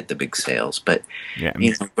didn't get the big sales. But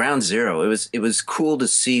Ground Zero, it was cool to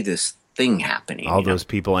see this thing happening. All those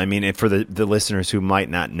people. I mean, for the listeners who might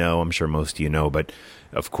not know, I'm sure most of you know, but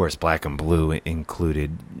of course, Black and Blue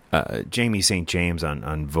included Jamie St. James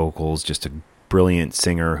on vocals, just a brilliant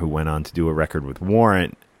singer who went on to do a record with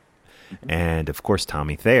Warrant, and of course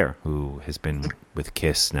Tommy Thayer, who has been with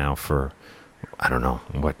Kiss now for, I don't know,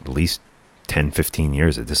 at least 10, 15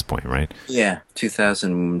 years at this point, right? Yeah,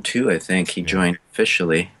 2002, I think he joined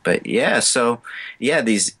officially. But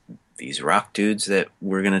these rock dudes that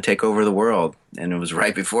were going to take over the world, and it was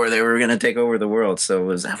right before they were going to take over the world.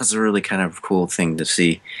 So that was a really kind of cool thing to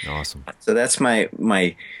see. Awesome. So that's my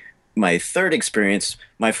third experience.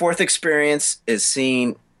 My fourth experience is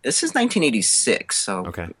seeing, this is 1986.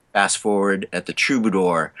 So fast forward at the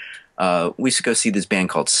Troubadour. We used to go see this band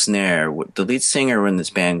called Snare. The lead singer in this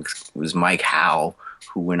band was Mike Howe,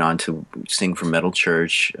 who went on to sing for Metal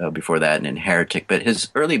Church before that and in Heretic. But his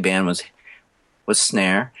early band was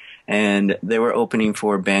Snare, and they were opening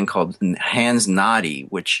for a band called Hans Naughty,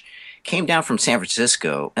 which came down from San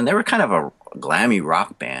Francisco. And they were kind of a glammy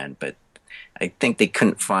rock band, but I think they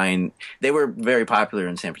couldn't find – they were very popular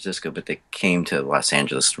in San Francisco, but they came to Los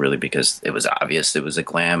Angeles really because it was obvious it was a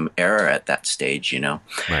glam era at that stage,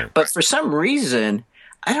 Right. But for some reason,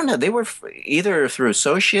 I don't know, they were either through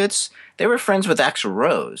associates, they were friends with Axl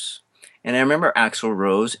Rose. And I remember Axl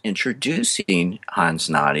Rose introducing Hans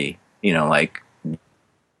Naughty, we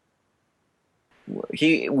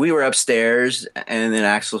were upstairs, and then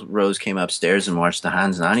Axl Rose came upstairs and watched the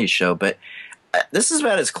Hans Naughty show, but – this is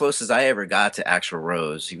about as close as I ever got to Axl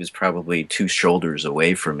Rose. He was probably 2 shoulders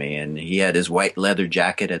away from me, and he had his white leather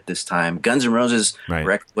jacket at this time. Guns N' Roses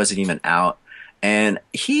record wasn't even out, and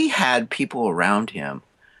he had people around him.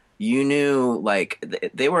 You knew,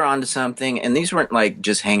 they were onto something, and these weren't,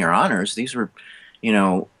 just hanger-oners. These were,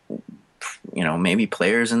 maybe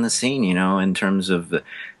players in the scene, in terms of the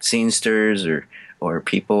scenesters or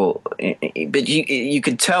people, but you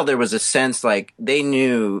could tell there was a sense they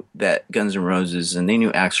knew that Guns N' Roses, and they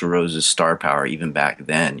knew Axl Rose's star power even back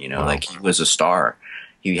then, he was a star.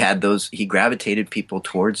 He had he gravitated people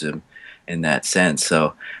towards him in that sense.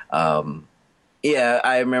 So, I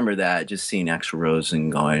remember that, just seeing Axl Rose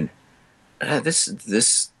and going,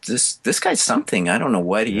 this guy's something. I don't know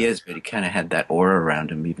what he is, but he kind of had that aura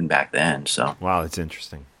around him even back then. So, wow, it's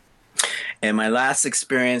interesting. And my last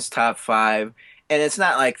experience, top 5, and it's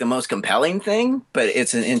not the most compelling thing, but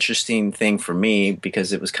it's an interesting thing for me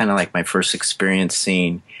because it was kind of my first experience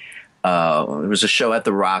seeing. It was a show at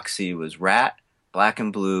the Roxy. It was Rat, Black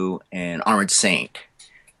and Blue, and Armored Saint.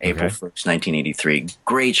 April 1st, 1983.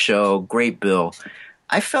 Great show, great bill.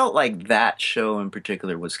 I felt like that show in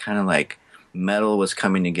particular was kind of like metal was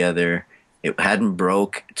coming together. It hadn't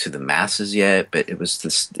broke to the masses yet, but it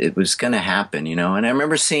was going to happen, you know. And I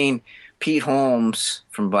remember seeing Pete Holmes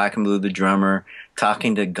from Black and Blue, the drummer,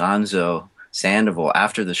 talking to Gonzo Sandoval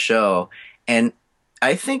after the show, and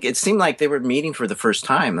I think it seemed like they were meeting for the first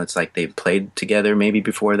time. It's like they played together maybe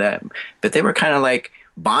before that, but they were kind of like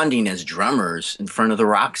bonding as drummers in front of the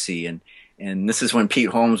Roxy, and this is when Pete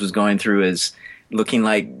Holmes was going through his looking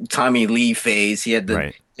like Tommy Lee phase. He had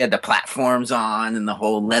the platforms on and the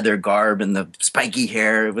whole leather garb and the spiky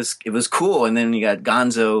hair. It was cool. And then you got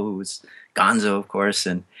Gonzo, who was Gonzo, of course,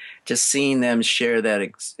 and just seeing them share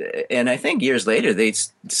that. And I think years later, they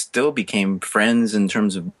still became friends in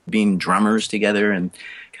terms of being drummers together and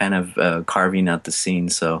kind of carving out the scene.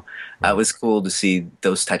 So it was cool to see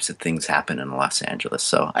those types of things happen in Los Angeles.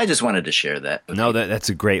 So I just wanted to share that. No, that's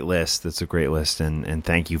a great list. That's a great list. And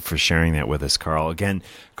thank you for sharing that with us, Carl. Again,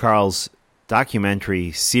 Carl's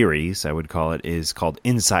documentary series, I would call it, is called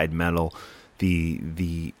Inside Metal.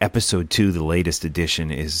 The episode 2, the latest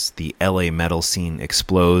edition, is The LA Metal Scene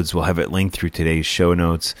Explodes. We'll have it linked through today's show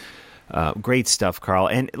notes. Great stuff, Carl.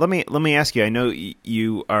 And let me ask you, I know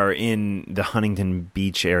you are in the Huntington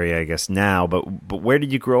Beach area, I guess, now, but where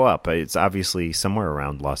did you grow up? It's obviously somewhere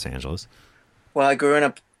around Los Angeles. Well, I grew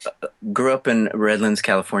up in Redlands,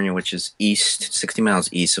 California, which is 60 miles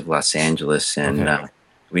east of Los Angeles, and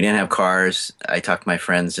we didn't have cars. I talked my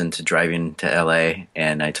friends into driving to LA,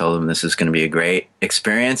 and I told them this is going to be a great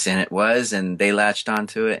experience, and it was, and they latched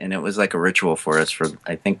onto it, and it was like a ritual for us for,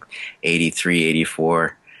 I think, 83,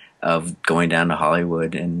 84, of going down to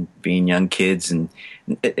Hollywood and being young kids and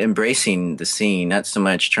embracing the scene, not so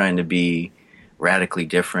much trying to be radically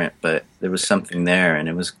different, but there was something there, and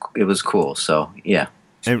it was cool. So, yeah.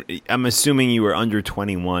 And I'm assuming you were under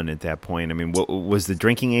 21 at that point. I mean, what was the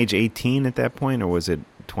drinking age 18 at that point, or was it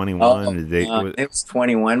 21? It was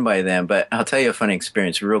 21 by then, but I'll tell you a funny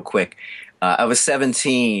experience real quick. I was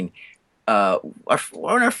 17.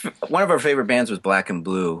 One of our favorite bands was Black and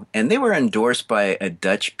Blue, and they were endorsed by a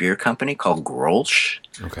Dutch beer company called Grolsch.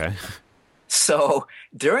 Okay. So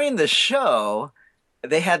during the show,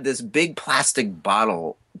 they had this big plastic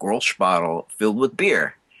bottle, Grolsch bottle, filled with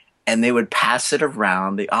beer. And they would pass it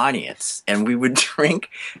around the audience, and we would drink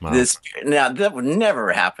this. Now that would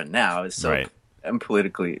never happen now. It's so I'm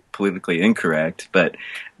politically incorrect, but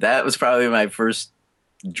that was probably my first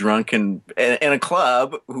drunken in a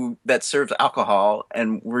club that served alcohol,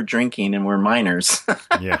 and we're drinking, and we're minors.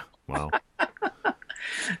 Yeah, wow.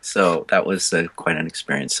 So that was quite an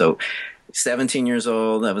experience. So 17 years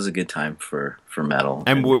old, that was a good time for metal.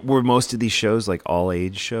 And were most of these shows like all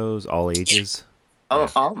age shows, all ages?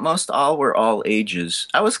 Almost all were all ages.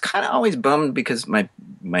 I was kind of always bummed because my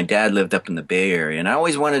dad lived up in the Bay Area, and I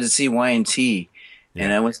always wanted to see Y&T. Yeah.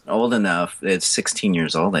 And I wasn't old enough. At 16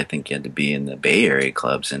 years old, I think you had to be in the Bay Area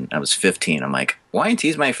clubs, and I was 15. I'm like, Y&T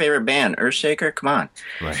is my favorite band. Earthshaker, come on.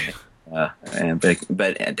 Right.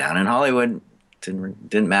 But down in Hollywood,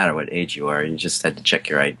 didn't matter what age you are. You just had to check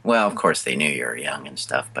your ID. Well, of course, they knew you were young and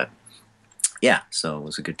stuff, but yeah, so it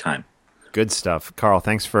was a good time. Good stuff. Carl,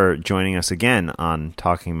 thanks for joining us again on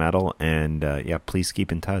Talking Metal, and please keep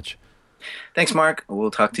in touch. Thanks, Mark.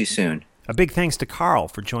 We'll talk to you soon. A big thanks to Carl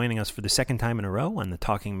for joining us for the second time in a row on the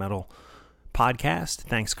Talking Metal podcast.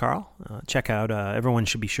 Thanks, Carl. Everyone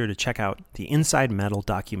should be sure to check out the Inside Metal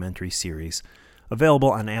documentary series,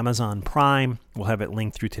 available on Amazon Prime. We'll have it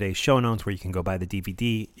linked through today's show notes where you can go buy the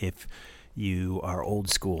DVD if you are old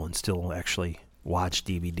school and still actually watch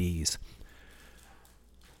DVDs.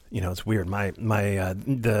 You know, it's weird. The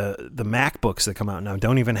MacBooks that come out now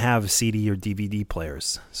don't even have CD or DVD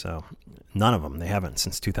players. So none of them. They haven't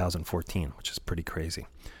since 2014, which is pretty crazy.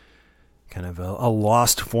 Kind of a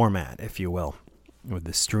lost format, if you will, with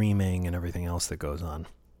the streaming and everything else that goes on.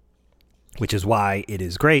 Which is why it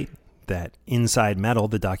is great that Inside Metal,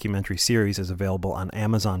 the documentary series, is available on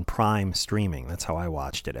Amazon Prime streaming. That's how I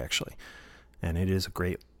watched it, actually. And it is a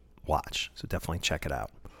great watch. So definitely check it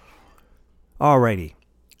out. Alrighty.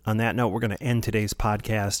 On that note, we're going to end today's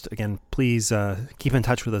podcast. Again, please keep in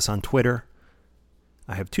touch with us on Twitter.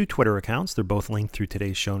 I have 2 Twitter accounts. They're both linked through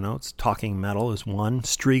today's show notes. Talking Metal is one.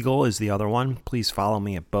 Striegel is the other one. Please follow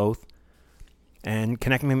me at both. And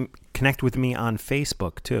connect with me on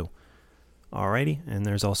Facebook, too. Alrighty. And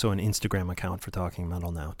there's also an Instagram account for Talking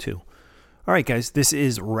Metal now, too. All right, guys. This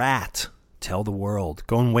is Rat, Tell the World.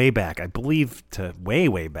 Going way back. I believe to way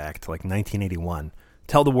back to like 1981.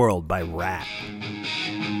 Tell the World by Rat.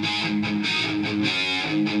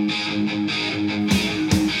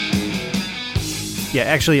 Yeah,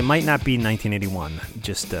 actually, it might not be 1981.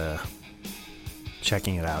 Just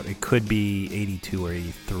checking it out. It could be 82 or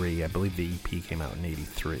 83. I believe the EP came out in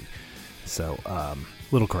 83. So,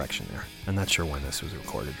 little correction there. I'm not sure when this was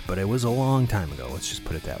recorded, but it was a long time ago. Let's just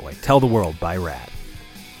put it that way. Tell the World by Rat.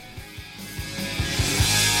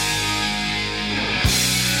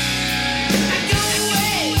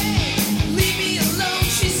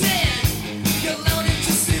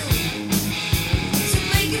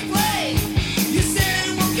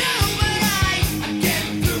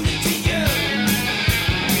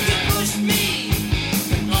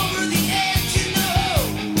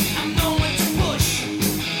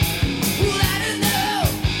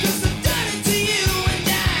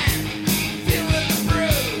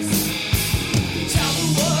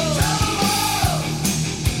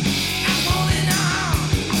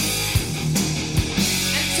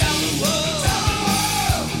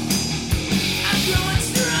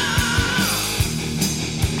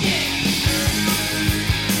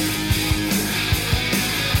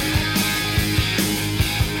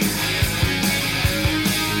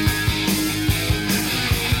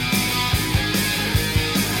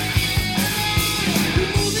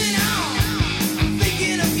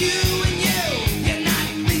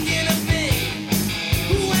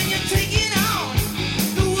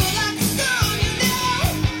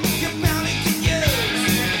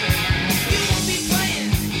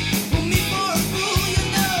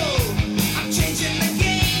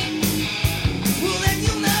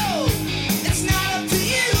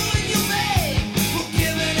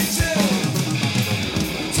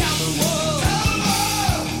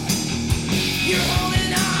 You're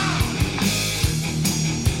holding on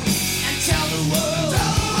and tell the world.